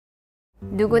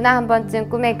누구나 한 번쯤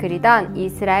꿈에 그리던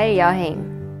이스라엘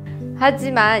여행.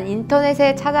 하지만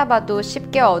인터넷에 찾아봐도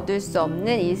쉽게 얻을 수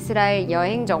없는 이스라엘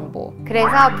여행 정보.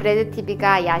 그래서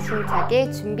브래드TV가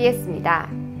야심차게 준비했습니다.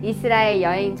 이스라엘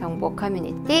여행 정보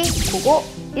커뮤니티 고고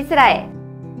이스라엘.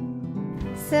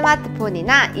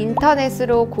 스마트폰이나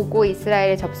인터넷으로 고고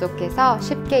이스라엘에 접속해서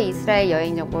쉽게 이스라엘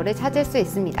여행 정보를 찾을 수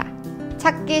있습니다.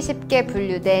 찾기 쉽게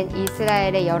분류된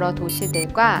이스라엘의 여러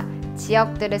도시들과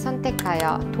지역들을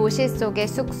선택하여 도시 속의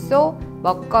숙소,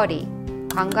 먹거리,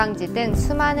 관광지 등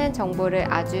수많은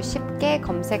정보를 아주 쉽게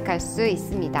검색할 수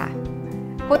있습니다.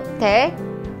 호텔,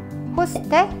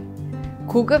 호스텔,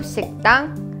 고급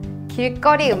식당,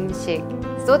 길거리 음식,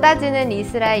 쏟아지는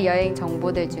이스라엘 여행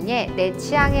정보들 중에 내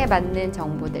취향에 맞는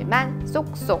정보들만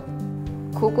쏙쏙.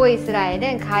 고고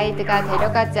이스라엘은 가이드가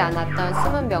데려가지 않았던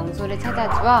숨은 명소를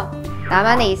찾아주어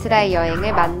나만의 이스라엘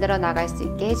여행을 만들어 나갈 수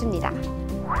있게 해줍니다.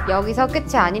 여기서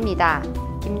끝이 아닙니다.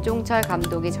 김종철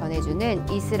감독이 전해주는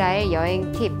이스라엘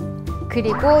여행 팁,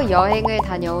 그리고 여행을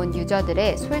다녀온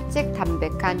유저들의 솔직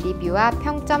담백한 리뷰와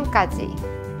평점까지.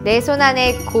 내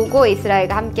손안에 고고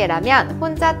이스라엘과 함께라면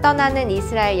혼자 떠나는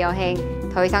이스라엘 여행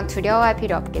더 이상 두려워할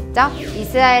필요 없겠죠?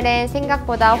 이스라엘엔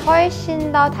생각보다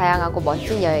훨씬 더 다양하고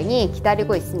멋진 여행이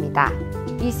기다리고 있습니다.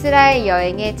 이스라엘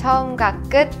여행의 처음과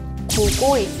끝,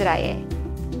 고고 이스라엘.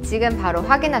 지금 바로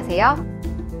확인하세요.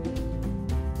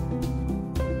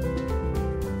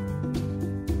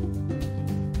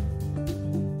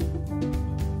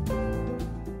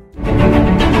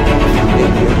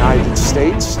 United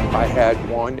States, I had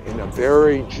one in a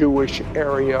very Jewish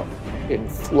area in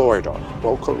Florida,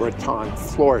 Boca Raton,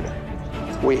 Florida.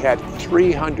 We had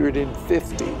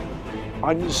 350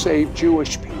 unsaved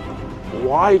Jewish people.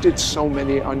 Why did so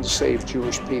many unsaved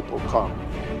Jewish people come?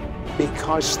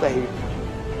 Because they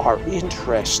are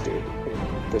interested in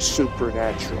the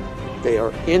supernatural. They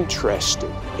are interested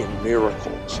in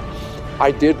miracles.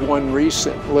 I did one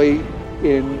recently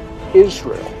in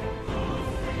Israel.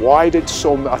 Why did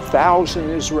 1,000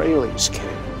 Israelis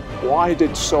came? Why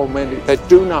did so many that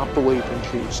do not believe in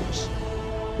Jesus?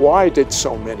 Why did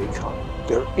so many come?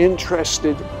 They're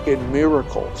interested in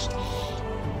miracles.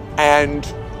 And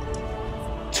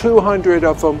 200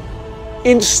 of them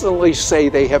instantly say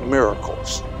they have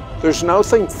miracles. There's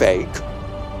nothing fake.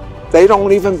 They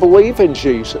don't even believe in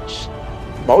Jesus.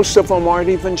 Most of them aren't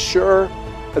even sure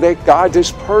that God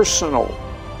is personal.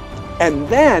 And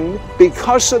then,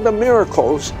 because of the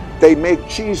miracles, they make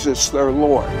Jesus their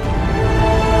Lord.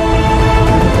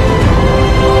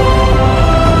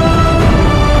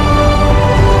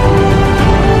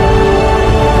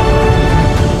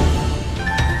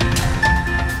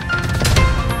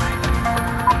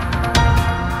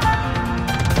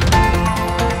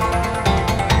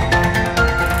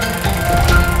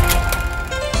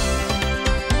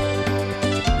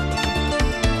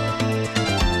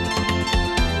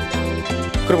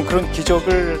 그럼 그런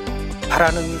기적을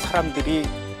바라는 사람들이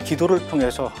기도를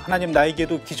통해서 하나님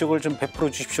나에게도 기적을 좀 베풀어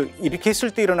주십시오 이렇게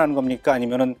했을 때 일어나는 겁니까?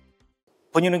 아니면은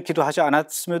본인은 기도하지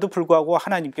않았음에도 불구하고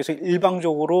하나님께서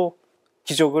일방적으로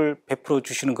기적을 베풀어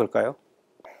주시는 걸까요?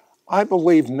 I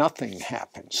believe nothing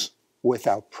happens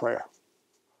without prayer.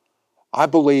 I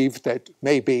believe that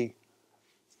maybe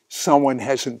someone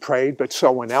hasn't prayed, but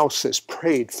someone else has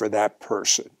prayed for that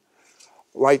person.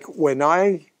 Like when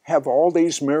I have all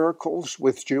these miracles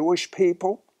with Jewish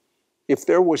people, if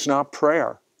there was not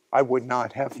prayer, I would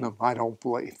not have them, I don't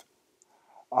believe.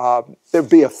 There'd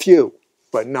be a few,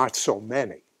 but not so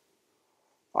many.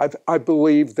 I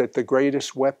believe that the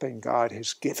greatest weapon God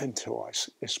has given to us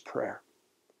is prayer.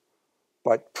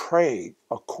 But pray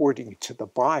according to the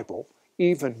Bible,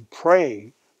 even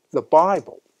pray the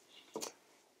Bible.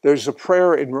 There's a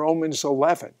prayer in Romans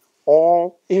 11,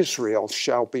 all Israel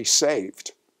shall be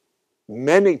saved.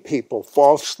 Many people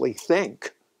falsely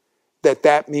think that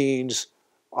that means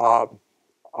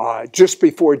just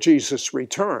before Jesus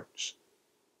returns.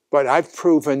 But I've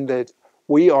proven that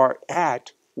we are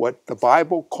at what the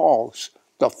Bible calls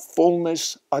the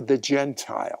fullness of the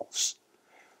Gentiles.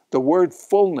 The word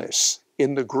fullness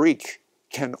in the Greek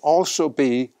can also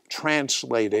be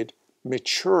translated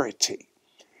maturity.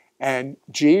 And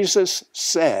Jesus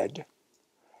said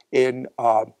in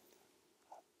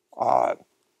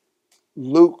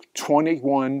Luke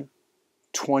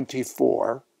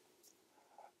 21:24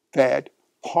 that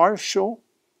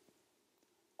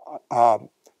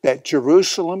that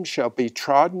Jerusalem shall be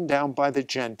trodden down by the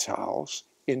Gentiles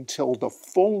until the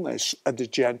fullness of the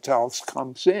Gentiles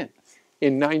comes in.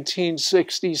 In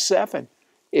 1967,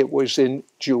 it was in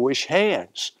Jewish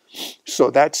hands. So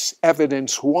that's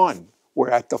evidence one.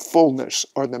 We're at the fullness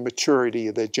or the maturity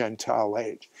of the Gentile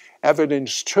age.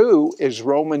 Evidence 2 is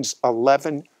Romans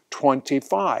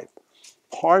 11:25.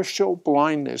 Partial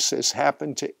blindness has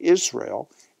happened to Israel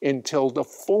until the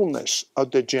fullness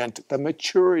of the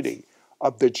maturity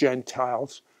of the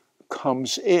Gentiles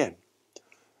comes in.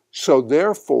 So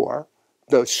therefore,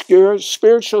 the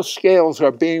spiritual scales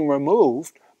are being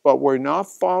removed, but we're not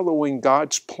following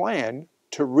God's plan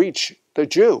to reach the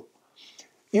Jew.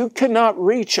 You cannot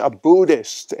reach a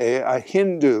Buddhist, a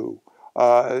Hindu,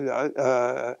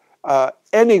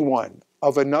 anyone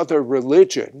of another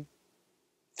religion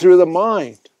through the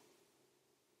mind.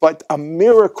 But a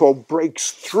miracle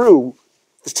breaks through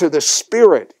to the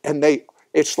spirit, and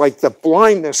it's like the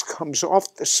blindness comes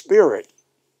off the spirit,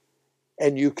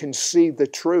 and you can see the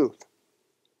truth.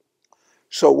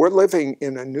 So we're living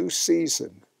in a new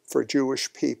season for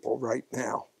Jewish people right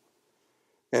now.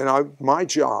 And my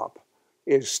job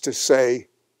is to say,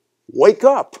 wake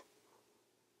up.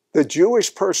 The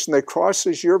Jewish person that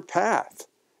crosses your path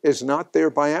is not there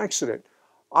by accident.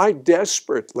 I need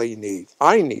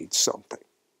something.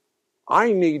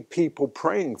 I need people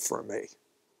praying for me.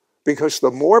 Because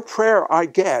the more prayer I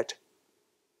get,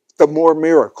 the more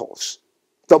miracles.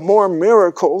 The more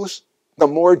miracles, the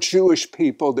more Jewish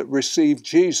people that receive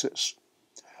Jesus.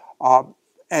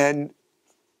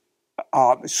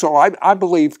 So I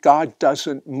believe God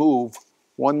doesn't move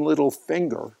one little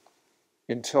finger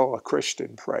until a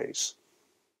Christian prays.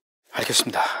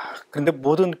 알겠습니다. 그런데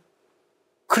모든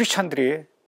크리스찬들이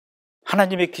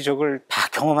하나님의 기적을 다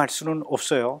경험할 수는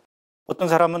없어요. 어떤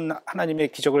사람은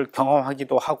하나님의 기적을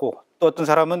경험하기도 하고 또 어떤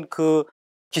사람은 그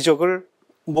기적을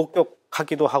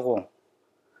목격하기도 하고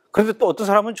그런데 또 어떤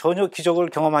사람은 전혀 기적을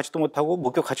경험하지도 못하고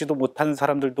목격하지도 못한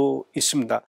사람들도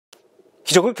있습니다.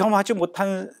 기적을 경험하지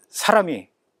못한 사람이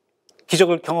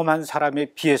기적을 경험한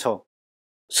사람에 비해서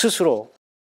스스로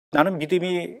나는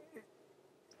믿음이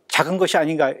작은 것이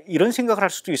아닌가 이런 생각을 할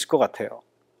수도 있을 것 같아요.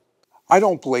 I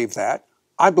don't believe that.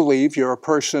 I believe you're a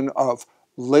person of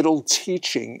little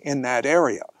teaching in that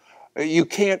area. You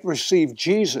can't receive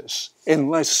Jesus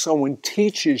unless someone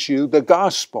teaches you the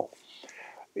gospel.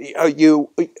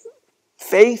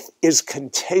 Faith is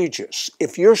contagious.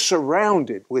 If you're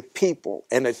surrounded with people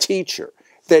and a teacher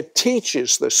that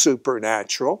teaches the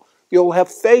supernatural, you'll have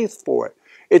faith for it.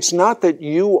 It's not that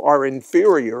you are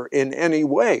inferior in any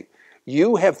way.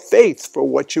 You have faith for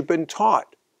what you've been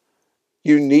taught.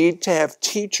 You need to have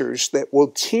teachers that will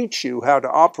teach you how to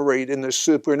operate in the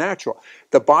supernatural.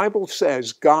 The Bible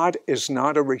says God is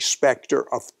not a respecter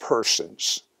of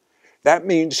persons. That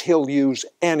means He'll use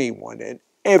anyone and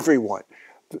everyone.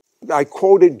 I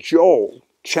quoted Joel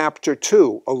chapter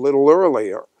 2 a little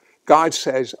earlier. God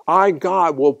says, I,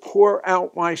 God, will pour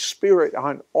out my Spirit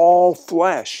on all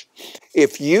flesh.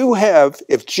 If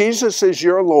Jesus is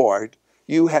your Lord,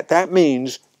 that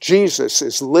means Jesus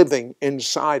is living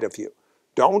inside of you.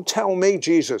 Don't tell me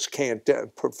Jesus can't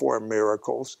perform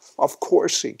miracles. Of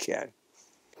course He can.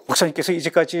 목사님께서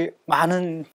이제까지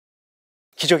많은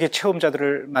기적의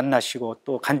체험자들을 만나시고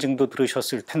또 간증도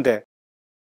들으셨을 텐데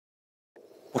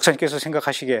목사님께서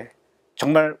생각하시기에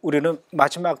정말 우리는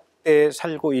마지막 때에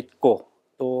살고 있고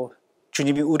또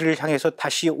주님이 우리를 향해서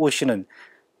다시 오시는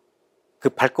그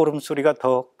발걸음 소리가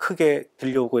더 크게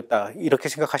들려오고 있다 이렇게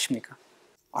생각하십니까?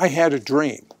 I had a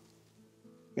dream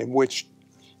in which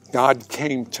God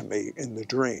came to me in the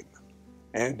dream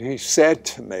and He said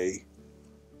to me,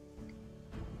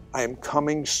 I am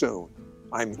coming soon.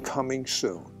 I'm coming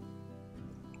soon.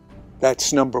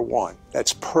 That's number one.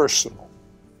 That's personal.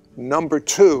 Number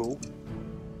two,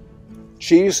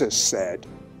 Jesus said,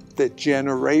 the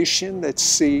generation that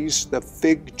sees the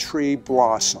fig tree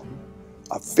blossom,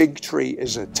 a fig tree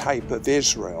is a type of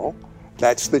Israel.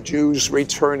 That's the Jews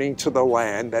returning to the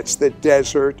land. That's the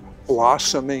desert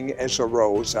blossoming as a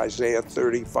rose, Isaiah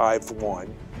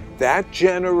 35:1. That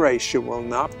generation will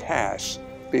not pass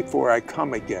before I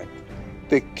come again.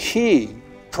 The key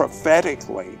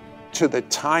prophetically to the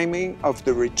timing of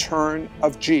the return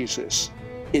of Jesus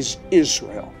is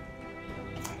Israel.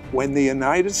 When the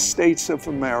United States of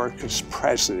America's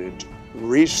president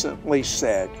recently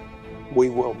said, we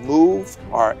will move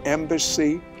our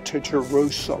embassy to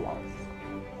Jerusalem,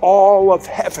 all of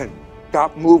heaven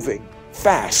got moving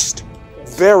fast,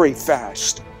 very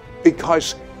fast,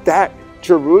 because that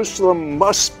Jerusalem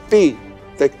must be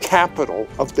the capital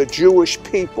of the Jewish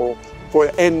people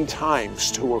for end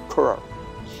times to occur.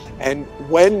 And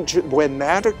when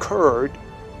that occurred,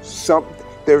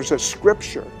 there's a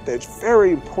scripture that's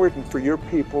very important for your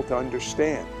people to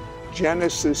understand.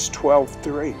 Genesis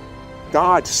 12:3.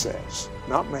 God says,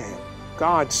 not man,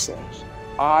 God says,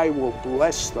 I will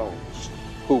bless those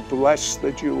who bless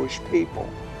the Jewish people.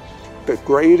 The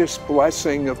greatest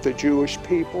blessing of the Jewish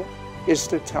people is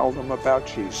to tell them about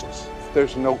Jesus.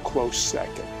 There's no close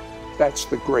second. That's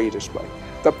the greatest way.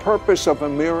 The purpose of a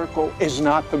miracle is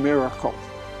not the miracle.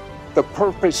 The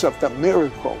purpose of the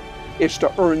miracle is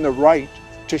to earn the right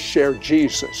to share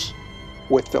Jesus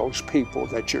with those people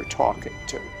that you're talking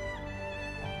to.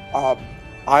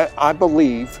 I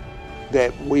believe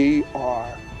that we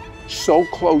are so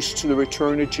close to the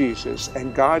return of Jesus,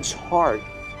 and God's heart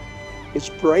is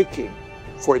breaking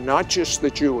for not just the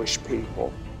Jewish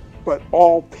people, but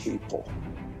all people.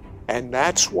 And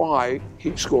that's why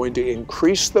He's going to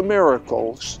increase the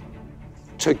miracles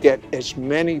to get as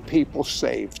many people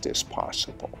saved as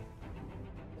possible.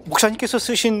 목사님께서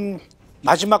쓰신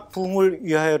마지막 부흥을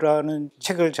위하여라는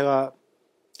책을 제가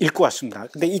읽고 왔습니다.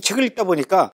 근데 이 책을 읽다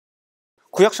보니까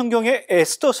구약 성경의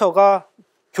에스더서가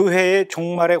교회의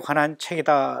종말에 관한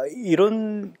책이다,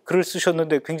 이런 글을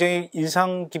쓰셨는데 굉장히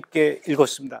인상 깊게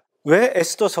읽었습니다. 왜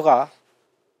에스더서가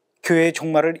교회의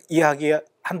종말을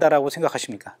이야기한다라고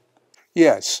생각하십니까?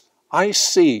 Yes, I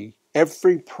see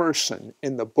every person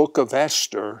in the book of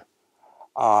Esther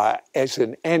as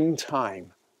an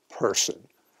end-time person.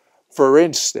 For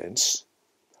instance,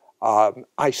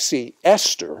 I see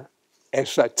Esther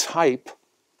as a type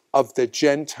of the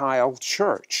Gentile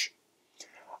church.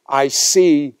 I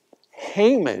see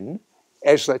Haman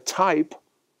as a type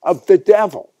of the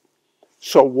devil.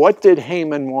 So what did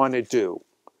Haman want to do?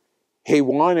 He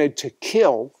wanted to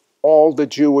kill all the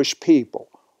Jewish people.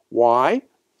 Why?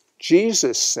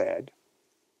 Jesus said,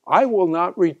 I will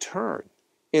not return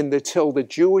until the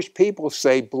Jewish people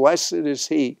say, blessed is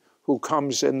he who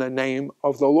comes in the name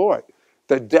of the Lord.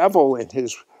 The devil, in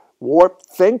his warped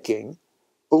thinking,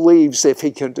 believes if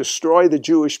he can destroy the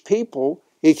Jewish people,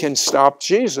 he can stop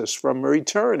Jesus from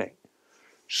returning.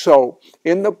 So,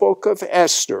 in the book of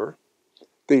Esther,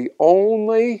 the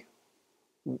only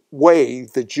way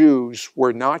the Jews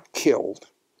were not killed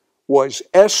was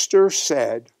Esther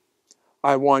said,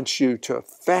 I want you to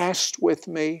fast with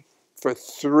me for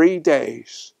 3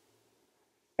 days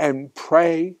and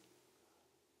pray,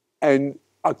 and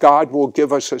God will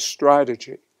give us a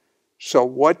strategy. So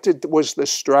what was the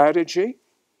strategy?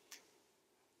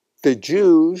 The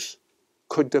Jews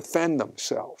could defend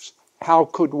themselves. How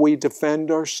could we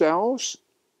defend ourselves?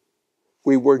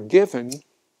 We were given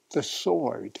the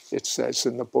sword, it says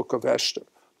in the book of Esther.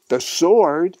 The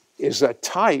sword is a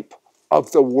type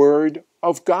of the Word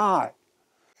of God.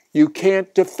 You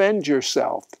can't defend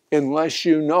yourself unless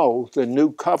you know the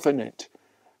new covenant,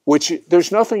 which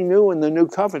there's nothing new in the new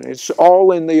covenant. It's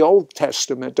all in the Old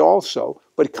Testament also,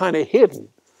 but kind of hidden.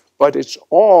 But it's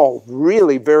all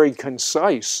really very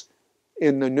concise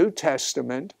in the New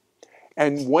Testament.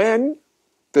 And when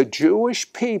the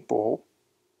Jewish people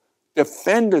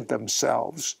defended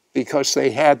themselves because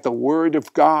they had the Word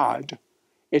of God,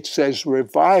 it says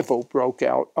revival broke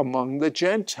out among the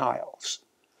Gentiles.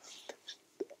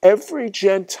 Every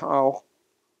Gentile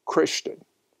Christian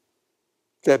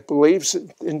that believes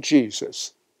in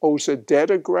Jesus owes a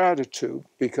debt of gratitude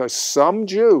because some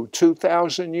Jew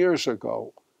 2,000 years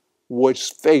ago was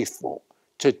faithful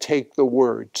to take the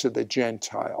word to the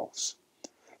Gentiles.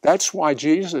 That's why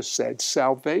Jesus said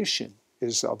salvation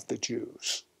is of the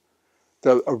Jews.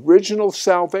 The original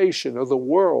salvation of the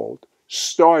world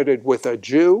started with a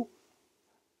Jew,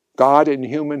 God in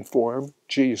human form,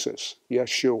 Jesus,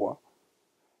 Yeshua.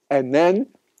 And then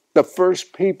the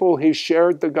first people he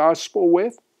shared the gospel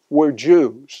with were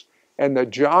Jews. And the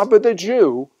job of the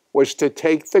Jew was to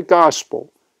take the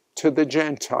gospel to the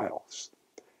Gentiles.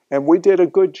 And we did a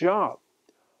good job.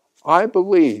 I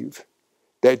believe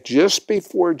that just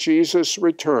before Jesus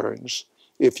returns,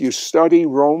 if you study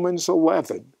Romans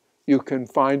 11, you can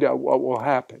find out what will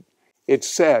happen. It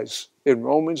says in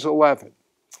Romans 11,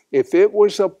 if it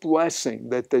was a blessing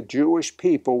that the Jewish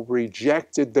people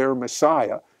rejected their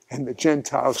Messiah and the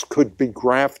Gentiles could be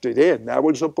grafted in, that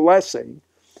was a blessing.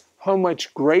 How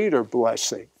much greater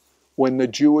blessing when the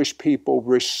Jewish people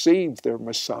received their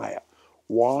Messiah.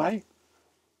 Why?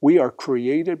 We are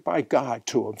created by God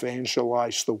to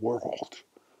evangelize the world.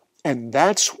 And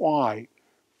that's why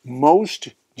most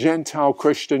Gentile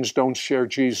Christians don't share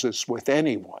Jesus with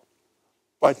anyone.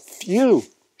 But few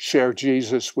share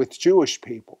Jesus with Jewish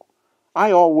people.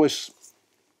 I always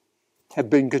have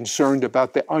been concerned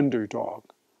about the underdog.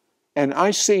 And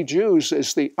I see Jews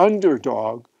as the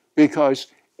underdog because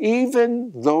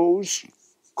even those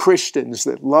Christians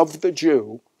that love the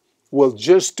Jew will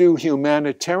just do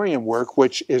humanitarian work,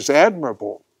 which is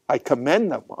admirable. I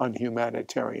commend them on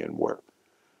humanitarian work.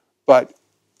 But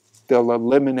they'll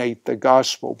eliminate the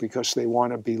gospel because they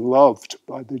want to be loved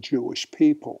by the Jewish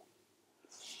people.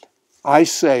 I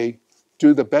say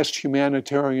do the best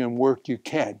humanitarian work you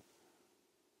can,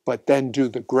 but then do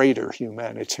the greater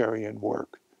humanitarian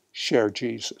work. Share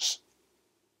Jesus.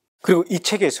 그리고 이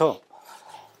책에서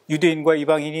유대인과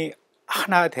이방인이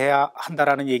하나 돼야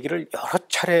한다라는 얘기를 여러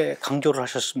차례 강조를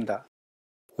하셨습니다.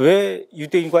 왜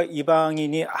유대인과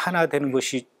이방인이 하나 되는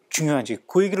것이 중요한지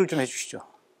그 얘기를 좀 해주시죠.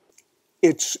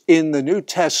 It's in the New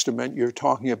Testament, you're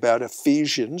talking about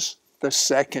Ephesians, the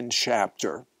 2nd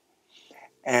chapter.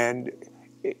 And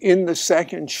in the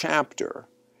 2nd chapter,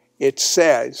 it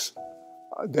says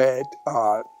that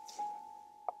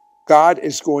God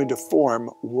is going to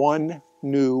form one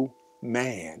new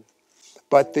man.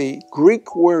 But the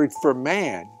Greek word for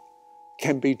man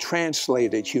can be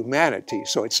translated humanity,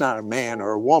 so it's not a man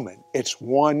or a woman. It's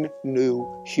one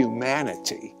new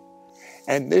humanity.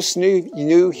 And this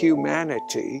new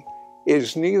humanity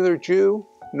is neither Jew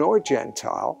nor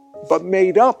Gentile, but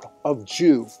made up of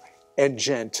Jew and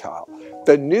Gentile.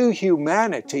 The new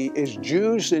humanity is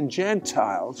Jews and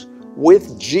Gentiles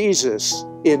with Jesus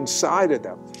inside of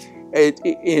them.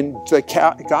 In the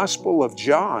Gospel of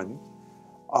John,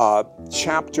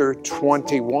 chapter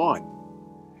 21,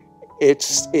 it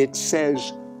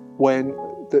says, when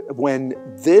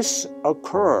this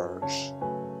occurs,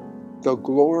 the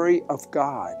glory of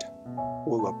God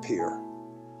will appear.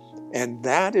 And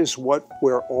that is what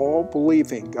we're all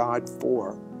believing God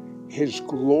for. His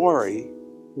glory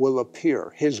will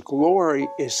appear. His glory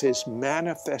is His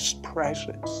manifest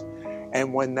presence.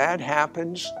 And when that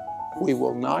happens, we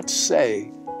will not say,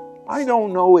 I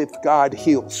don't know if God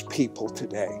heals people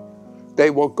today. They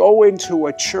will go into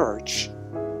a church.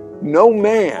 No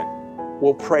man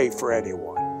will pray for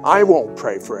anyone. I won't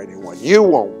pray for anyone. You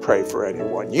won't pray for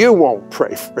anyone. You won't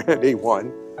pray for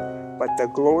anyone. But the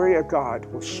glory of God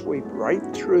will sweep right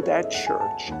through that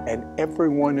church, and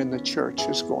everyone in the church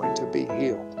is going to be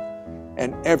healed.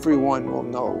 And everyone will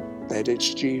know that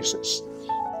it's Jesus.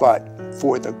 But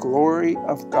for the glory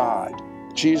of God,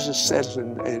 Jesus says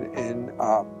in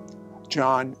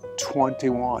John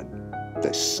 21,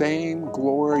 the same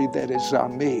glory that is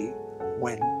on me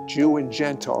when Jew and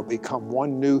Gentile become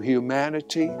one new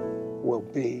humanity will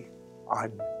be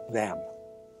on them.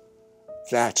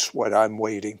 That's what I'm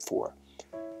waiting for.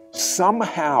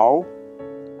 Somehow,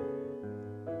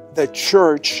 the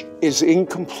church is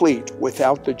incomplete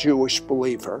without the Jewish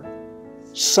believer.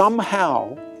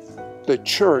 Somehow, the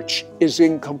church is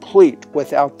incomplete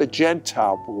without the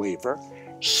Gentile believer.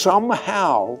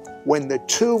 Somehow, when the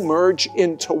two merge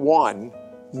into one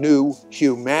new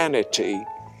humanity,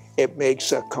 it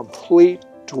makes a complete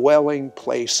dwelling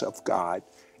place of God.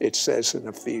 It says in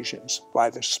Ephesians, by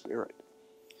the Spirit.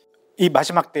 이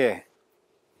마지막 때에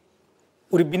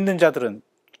우리 믿는 자들은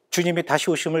주님의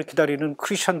다시 오심을 기다리는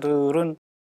크리스천들은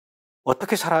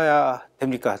어떻게 살아야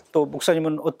됩니까? 또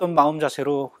목사님은 어떤 마음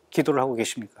자세로 기도를 하고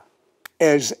계십니까?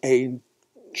 As a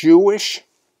Jewish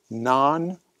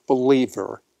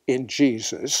non-believer in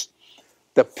Jesus,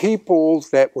 the people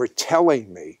that were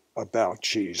telling me about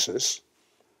Jesus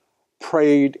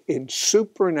prayed in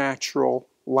supernatural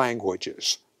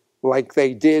languages, like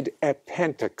they did at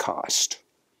Pentecost.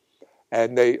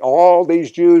 And all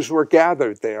these Jews were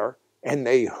gathered there, and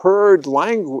they heard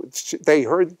language. They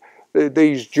heard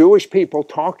these Jewish people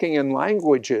talking in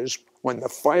languages when the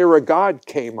fire of God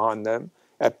came on them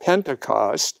at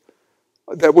Pentecost.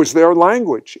 That was their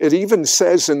language. It even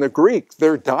says in the Greek,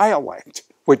 their dialect,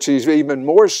 which is even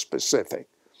more specific.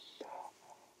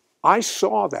 I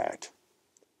saw that,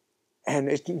 and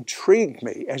it intrigued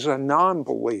me as a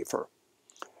non-believer.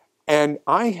 And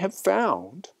I have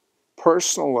found,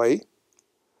 personally,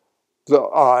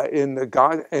 in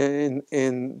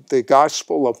the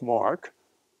Gospel of Mark,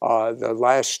 the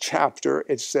last chapter,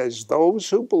 it says, those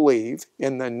who believe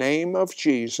in the name of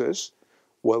Jesus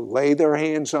will lay their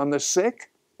hands on the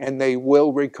sick and they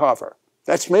will recover.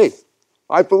 That's me.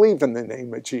 I believe in the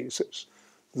name of Jesus.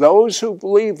 Those who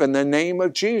believe in the name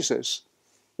of Jesus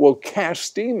will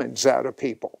cast demons out of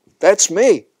people. That's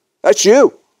me. That's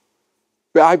you.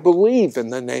 But I believe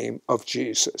in the name of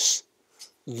Jesus.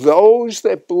 Those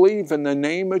that believe in the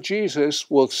name of Jesus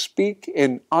will speak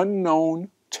in unknown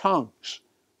tongues.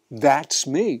 That's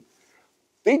me.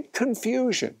 Big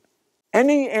confusion.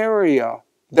 Any area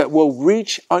that will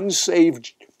reach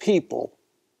unsaved people,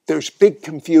 there's big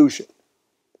confusion.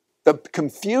 The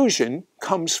confusion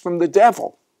comes from the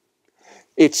devil.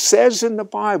 It says in the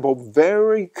Bible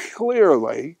very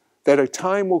clearly that a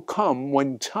time will come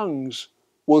when tongues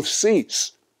will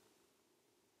cease.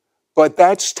 But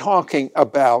that's talking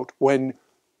about when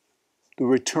the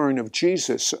return of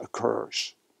Jesus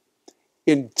occurs.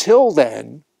 Until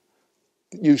then,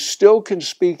 you still can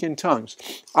speak in tongues.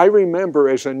 I remember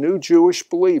as a new Jewish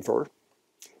believer,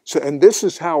 So, and this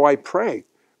is how I pray,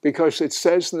 because it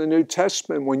says in the New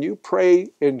Testament, when you pray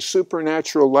in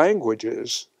supernatural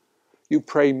languages, you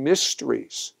pray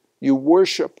mysteries. You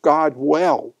worship God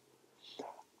well.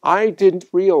 I didn't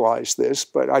realize this,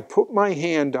 but I put my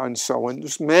hand on someone,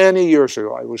 this was many years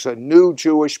ago. I was a new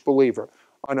Jewish believer,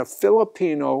 on a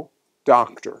Filipino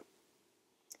doctor.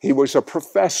 He was a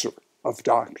professor of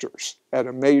doctors at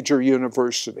a major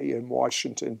university in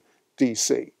Washington,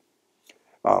 D.C.,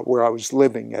 where I was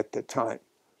living at the time.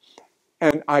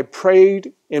 And I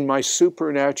prayed in my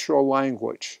supernatural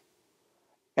language.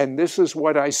 And this is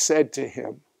what I said to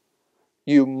him.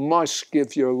 You must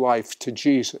give your life to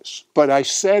Jesus. But I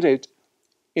said it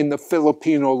in the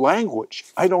Filipino language.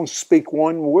 I don't speak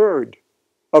one word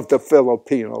of the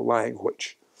Filipino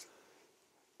language.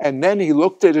 And then he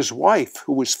looked at his wife,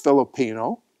 who was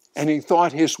Filipino, and he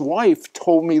thought his wife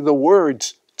told me the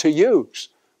words to use.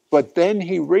 But then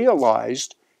he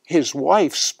realized his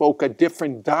wife spoke a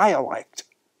different dialect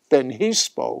than he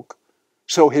spoke,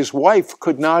 so his wife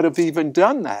could not have even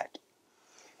done that.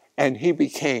 And he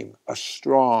became a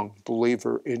strong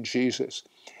believer in Jesus.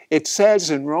 It says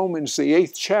in Romans, the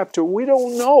 8th chapter, we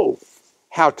don't know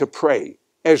how to pray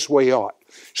as we ought.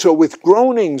 So with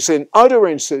groanings and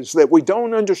utterances that we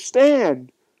don't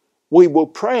understand, we will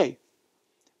pray.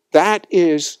 That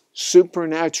is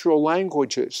supernatural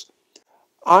languages.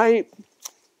 The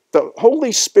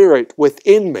Holy Spirit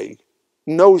within me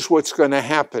knows what's going to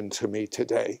happen to me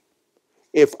today.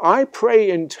 If I pray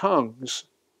in tongues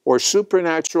or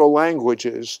supernatural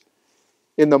languages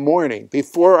in the morning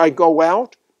before I go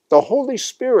out, the Holy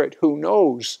Spirit, who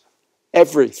knows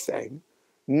everything,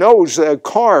 knows that a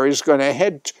car is going to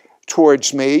head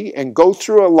towards me and go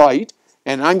through a light,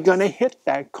 and I'm going to hit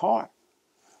that car.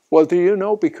 Well, do you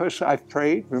know, because I've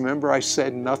prayed, remember I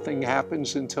said nothing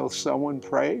happens until someone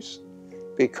prays?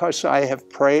 Because I have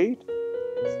prayed,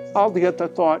 I'll get the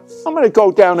thought, I'm going to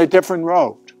go down a different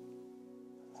road.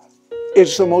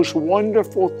 It's the most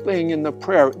wonderful thing in the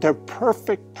prayer. They're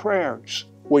perfect prayers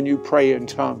when you pray in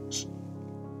tongues.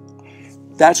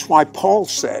 That's why Paul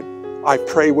said, I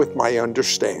pray with my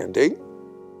understanding.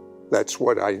 That's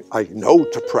what I know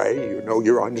to pray. You know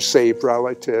your unsaved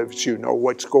relatives. You know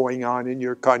what's going on in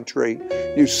your country.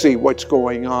 You see what's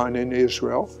going on in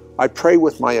Israel. I pray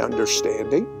with my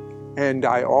understanding, and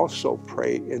I also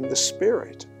pray in the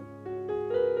Spirit.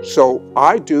 So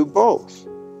I do both.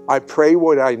 I pray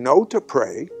what I know to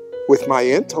pray with my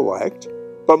intellect,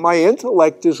 but my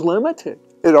intellect is limited.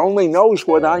 It only knows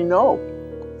what I know.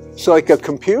 It's like a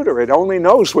computer. It only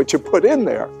knows what you put in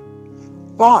there.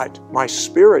 But my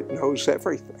spirit knows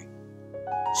everything.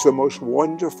 It's the most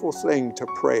wonderful thing to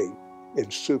pray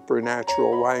in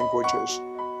supernatural languages.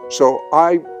 So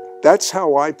that's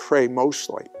how I pray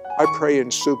mostly. I pray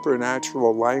in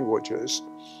supernatural languages.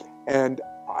 And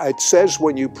it says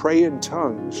when you pray in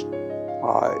tongues,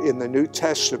 in the New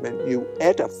Testament, you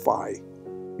edify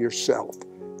yourself.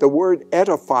 The word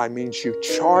edify means you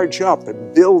charge up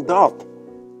and build up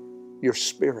your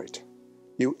spirit.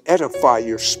 You edify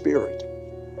your spirit.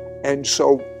 And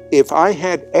so if I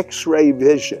had X-ray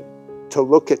vision to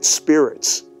look at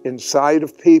spirits inside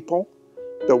of people,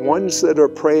 the ones that are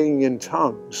praying in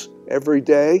tongues every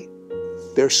day,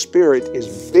 their spirit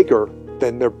is bigger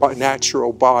than their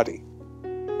natural body.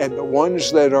 And the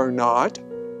ones that are not,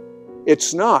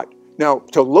 it's not. Now,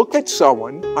 to look at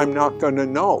someone, I'm not going to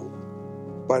know.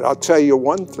 But I'll tell you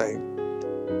one thing.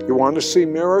 You want to see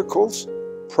miracles?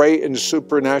 Pray in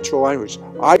supernatural language.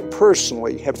 I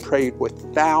personally have prayed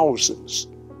with thousands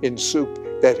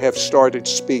that have started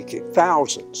speaking.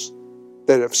 Thousands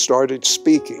that have started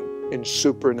speaking in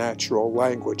supernatural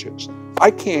languages.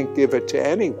 I can't give it to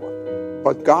anyone.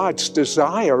 But God's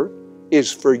desire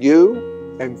is for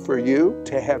you and for you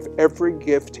to have every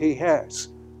gift He has.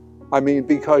 I mean,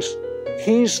 because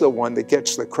He's the one that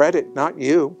gets the credit, not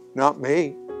you, not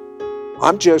me.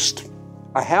 I'm just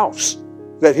a house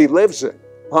that He lives in.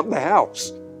 I'm the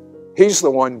house. He's the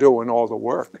one doing all the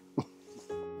work.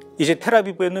 이제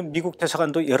텔아비브에 있는 미국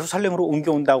대사관도 예루살렘으로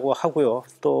옮겨온다고 하고요.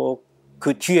 또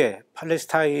그 뒤에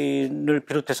팔레스타인을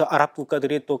비롯해서 아랍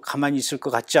국가들이 또 가만히 있을 것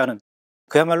같지 않은,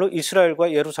 그야말로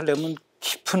이스라엘과 예루살렘은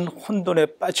깊은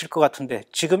혼돈에 빠질 것 같은데,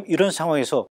 지금 이런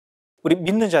상황에서 우리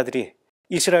믿는 자들이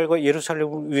이스라엘과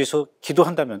예루살렘을 위해서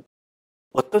기도한다면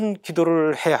어떤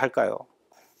기도를 해야 할까요?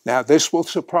 Now this will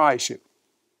surprise you.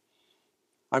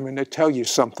 I'm going to tell you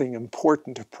something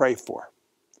important to pray for.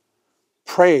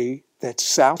 Pray that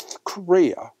South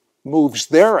Korea moves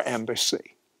their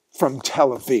embassy from Tel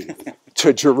Aviv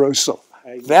to Jerusalem.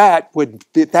 That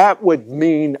would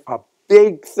mean a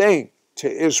big thing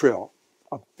to Israel,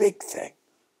 a big thing.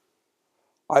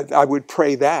 I would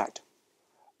pray that.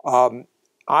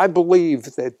 I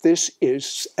believe that this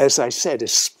is, as I said,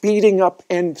 is speeding up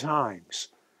end times.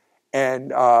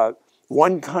 And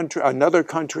another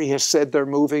country has said they're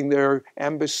moving their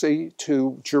embassy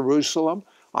to Jerusalem.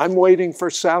 I'm waiting for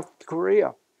South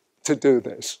Korea to do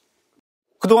this.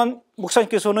 그동안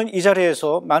목사님께서는 이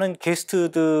자리에서 많은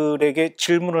게스트들에게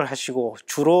질문을 하시고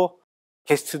주로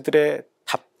게스트들의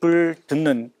답을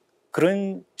듣는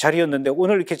그런 자리였는데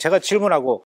오늘 이렇게 제가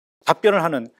질문하고 답변을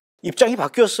하는 입장이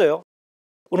바뀌었어요.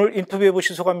 오늘 인터뷰해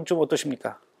보신 소감이 좀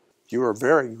어떠십니까? You are a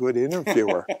very good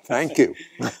interviewer. Thank you.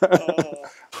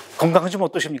 건강은 좀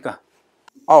어떠십니까?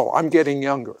 Oh, I'm getting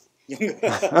younger.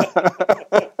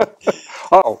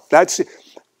 Oh, that's it.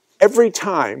 Every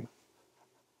time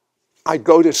I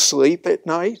go to sleep at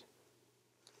night,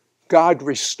 God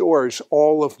restores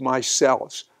all of my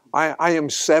cells. I am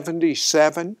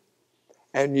 77,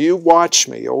 and you watch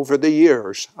me over the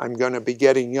years. I'm going to be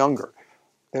getting younger.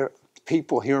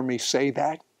 People hear me say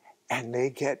that, and they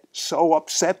get so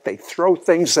upset they throw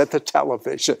things at the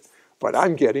television. But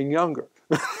I'm getting younger.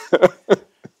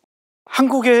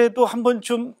 한국에도 한번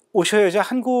좀 오셔야죠.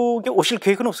 한국에 오실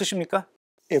계획은 없으십니까?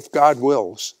 If God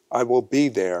wills, I will be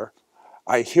there.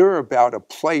 I hear about a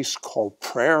place called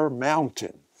Prayer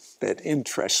Mountain that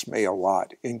interests me a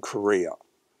lot in Korea.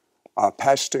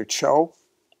 Pastor Cho,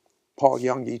 Paul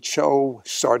Youngie Cho,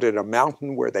 started a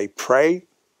mountain where they pray.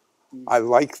 I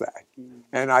like that.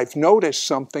 And I've noticed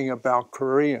something about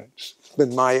Koreans,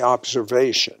 been my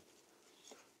observation.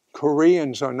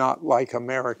 Koreans are not like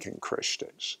American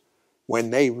Christians.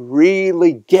 When they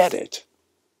really get it,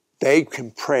 they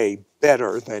can pray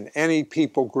better than any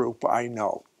people group I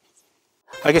know.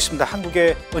 알겠습니다.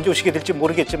 한국에 언제 오시게 될지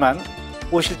모르겠지만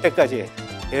오실 때까지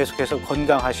계속해서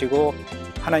건강하시고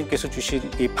하나님께서 주신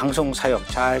이 방송 사역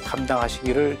잘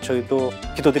감당하시기를 저희도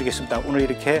기도드리겠습니다. 오늘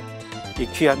이렇게 이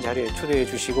귀한 자리에 초대해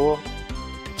주시고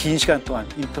긴 시간 동안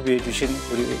인터뷰해 주신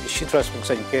우리 시드라스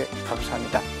목사님께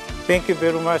감사합니다. Thank you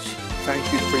very much. Thank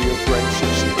you for your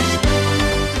graciousness.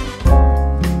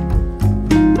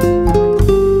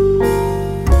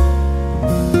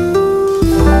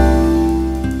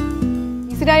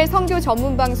 이스라엘 선교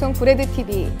전문 방송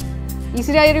브래드TV.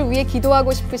 이스라엘을 위해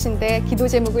기도하고 싶으신데 기도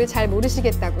제목을 잘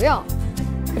모르시겠다고요?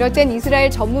 그럴 땐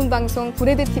이스라엘 전문 방송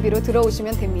브래드TV로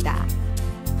들어오시면 됩니다.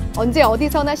 언제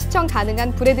어디서나 시청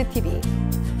가능한 브래드TV.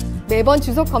 매번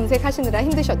주소 검색하시느라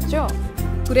힘드셨죠?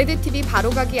 브래드TV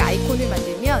바로가기 아이콘을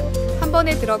만들면 한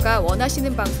번에 들어가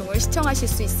원하시는 방송을 시청하실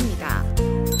수 있습니다.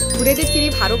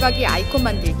 브래드TV 바로가기 아이콘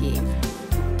만들기.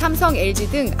 삼성, LG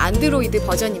등 안드로이드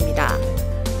버전입니다.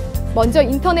 먼저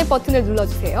인터넷 버튼을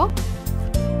눌러주세요.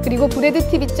 그리고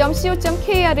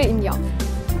브래드TV.co.kr을 입력.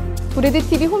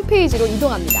 브래드TV 홈페이지로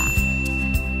이동합니다.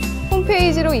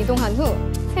 홈페이지로 이동한 후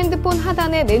핸드폰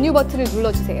하단의 메뉴 버튼을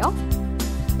눌러주세요.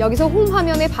 여기서 홈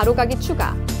화면에 바로가기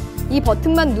추가. 이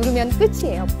버튼만 누르면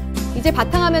끝이에요. 이제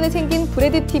바탕화면에 생긴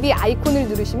브래드TV 아이콘을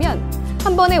누르시면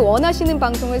한 번에 원하시는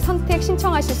방송을 선택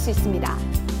신청하실 수 있습니다.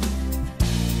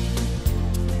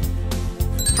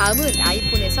 다음은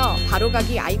아이폰에서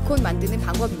바로가기 아이콘 만드는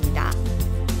방법입니다.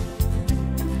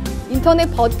 인터넷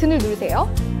버튼을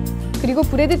누르세요. 그리고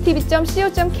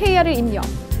브래드TV.co.kr을 입력.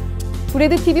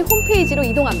 브래드TV 홈페이지로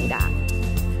이동합니다.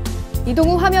 이동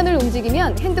후 화면을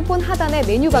움직이면 핸드폰 하단에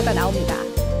메뉴바가 나옵니다.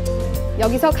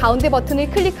 여기서 가운데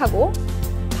버튼을 클릭하고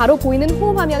바로 보이는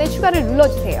홈 화면에 추가를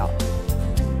눌러주세요.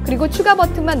 그리고 추가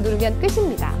버튼만 누르면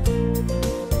끝입니다.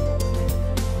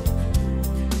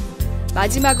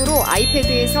 마지막으로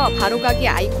아이패드에서 바로가기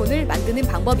아이콘을 만드는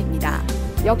방법입니다.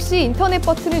 역시 인터넷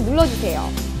버튼을 눌러주세요.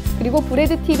 그리고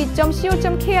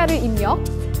브래드TV.co.kr을 입력,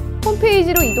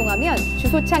 홈페이지로 이동하면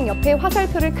주소창 옆에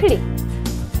화살표를 클릭,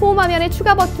 홈 화면에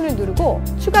추가 버튼을 누르고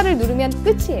추가를 누르면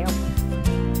끝이에요.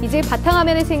 이제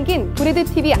바탕화면에 생긴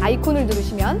브래드TV 아이콘을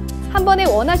누르시면 한 번에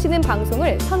원하시는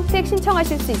방송을 선택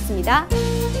신청하실 수 있습니다.